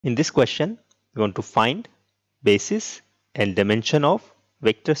In this question, we want to find basis and dimension of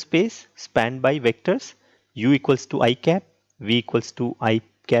vector space spanned by vectors u equals to I cap, v equals to I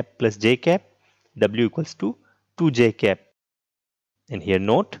cap plus j cap, w equals to 2j cap. And here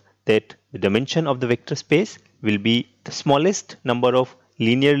note that the dimension of the vector space will be the smallest number of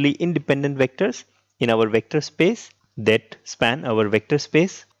linearly independent vectors in our vector space that span our vector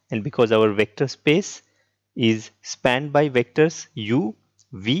space. And because our vector space is spanned by vectors u,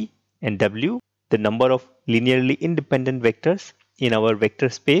 v and w, the number of linearly independent vectors in our vector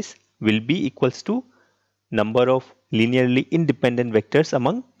space will be equals to number of linearly independent vectors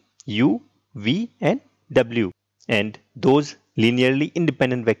among u, v and w. And those linearly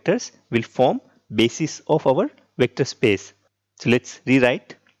independent vectors will form basis of our vector space. So let's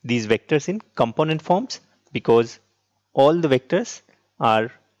rewrite these vectors in component forms because all the vectors are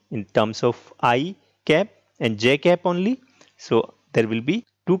in terms of I cap and j cap only. So there will be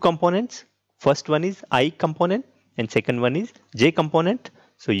two components. First one is I component and second one is j component.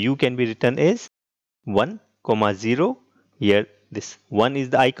 So u can be written as 1, 0. Here this 1 is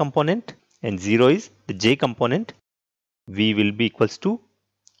the I component and 0 is the j component. V will be equals to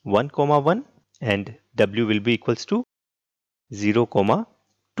 1, 1 and W will be equals to 0,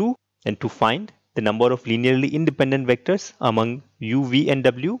 2. And to find the number of linearly independent vectors among U, V and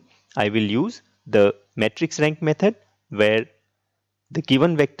W, I will use the matrix rank method where the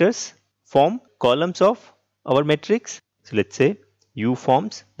given vectors form columns of our matrix. So let's say U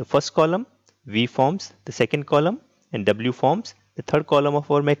forms the first column, V forms the second column and W forms the third column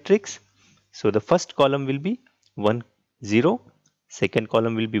of our matrix. So the first column will be 1, 0, second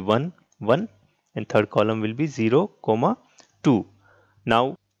column will be 1, 1 and third column will be 0, 2.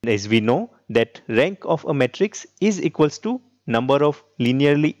 Now as we know that rank of a matrix is equals to number of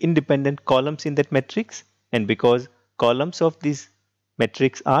linearly independent columns in that matrix, and because columns of this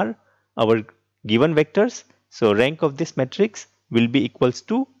matrix are our given vectors, so rank of this matrix will be equals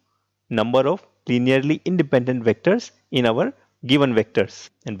to number of linearly independent vectors in our given vectors.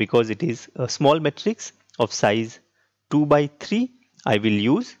 And because it is a small matrix of size 2 by 3, I will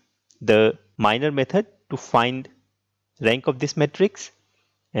use the minor method to find rank of this matrix.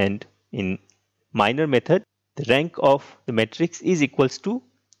 And in minor method, the rank of the matrix is equals to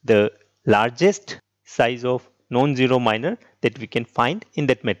the largest size of non-zero minor that we can find in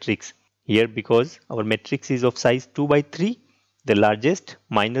that matrix. Here because our matrix is of size 2 by 3, the largest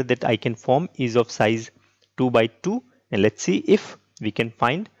minor that I can form is of size 2 by 2. And let's see if we can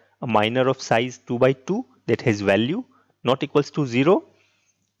find a minor of size 2 by 2 that has value not equals to 0.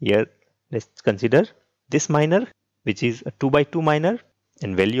 Here let's consider this minor which is a 2 by 2 minor,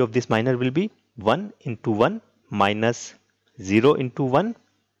 and value of this minor will be 1 into 1 minus 0 into 1.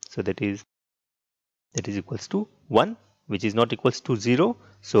 So that is equals to 1, which is not equals to 0.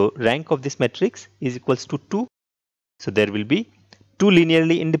 So rank of this matrix is equals to 2. So there will be two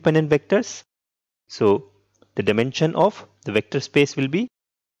linearly independent vectors. So the dimension of the vector space will be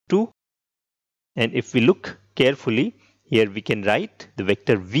 2. And if we look carefully, here we can write the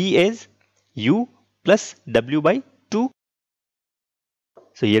vector v as u plus w by 2.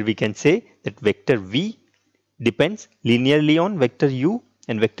 So here we can say that vector v depends linearly on vector u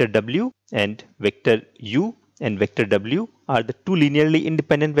and vector w, and vector u and vector w are the two linearly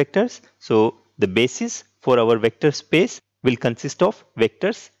independent vectors. So the basis for our vector space will consist of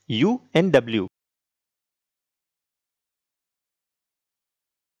vectors u and w.